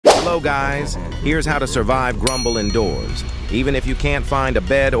Hello guys, here's how to survive Grumble indoors, even if you can't find a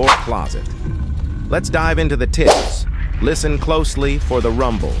bed or closet. Let's dive into the tips. Listen closely for the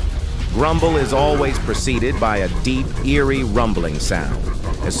rumble. Grumble is always preceded by a deep, eerie rumbling sound.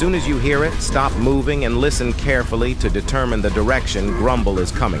 As soon as you hear it, stop moving and listen carefully to determine the direction Grumble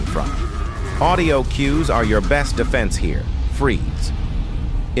is coming from. Audio cues are your best defense here. Freeze.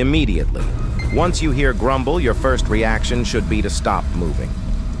 Immediately. Once you hear Grumble, your first reaction should be to stop moving.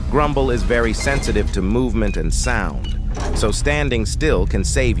 Grumble is very sensitive to movement and sound, so standing still can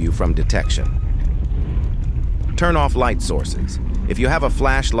save you from detection. Turn off light sources. If you have a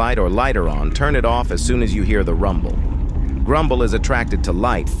flashlight or lighter on, turn it off as soon as you hear the rumble. Grumble is attracted to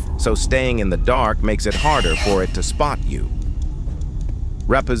light, so staying in the dark makes it harder for it to spot you.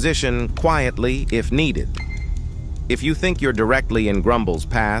 Reposition quietly if needed. If you think you're directly in Grumble's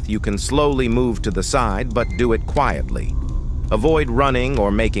path, you can slowly move to the side, but do it quietly. Avoid running or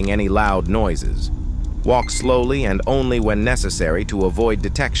making any loud noises. Walk slowly and only when necessary to avoid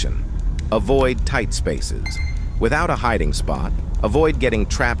detection. Avoid tight spaces. Without a hiding spot, avoid getting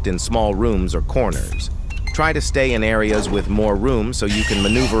trapped in small rooms or corners. Try to stay in areas with more room so you can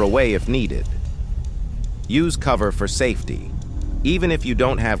maneuver away if needed. Use cover for safety. Even if you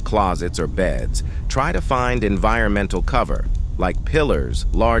don't have closets or beds, try to find environmental cover, like pillars,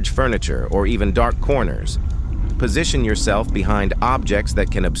 large furniture, or even dark corners. Position yourself behind objects that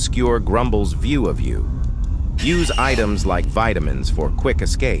can obscure Grumble's view of you. Use items like vitamins for quick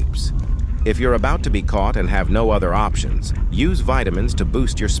escapes. If you're about to be caught and have no other options, use vitamins to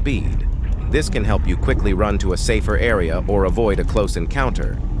boost your speed. This can help you quickly run to a safer area or avoid a close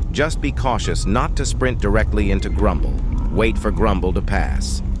encounter. Just be cautious not to sprint directly into Grumble. Wait for Grumble to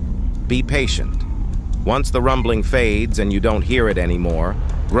pass. Be patient. Once the rumbling fades and you don't hear it anymore,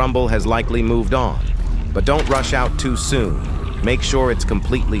 Grumble has likely moved on. But don't rush out too soon. Make sure it's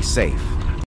completely safe.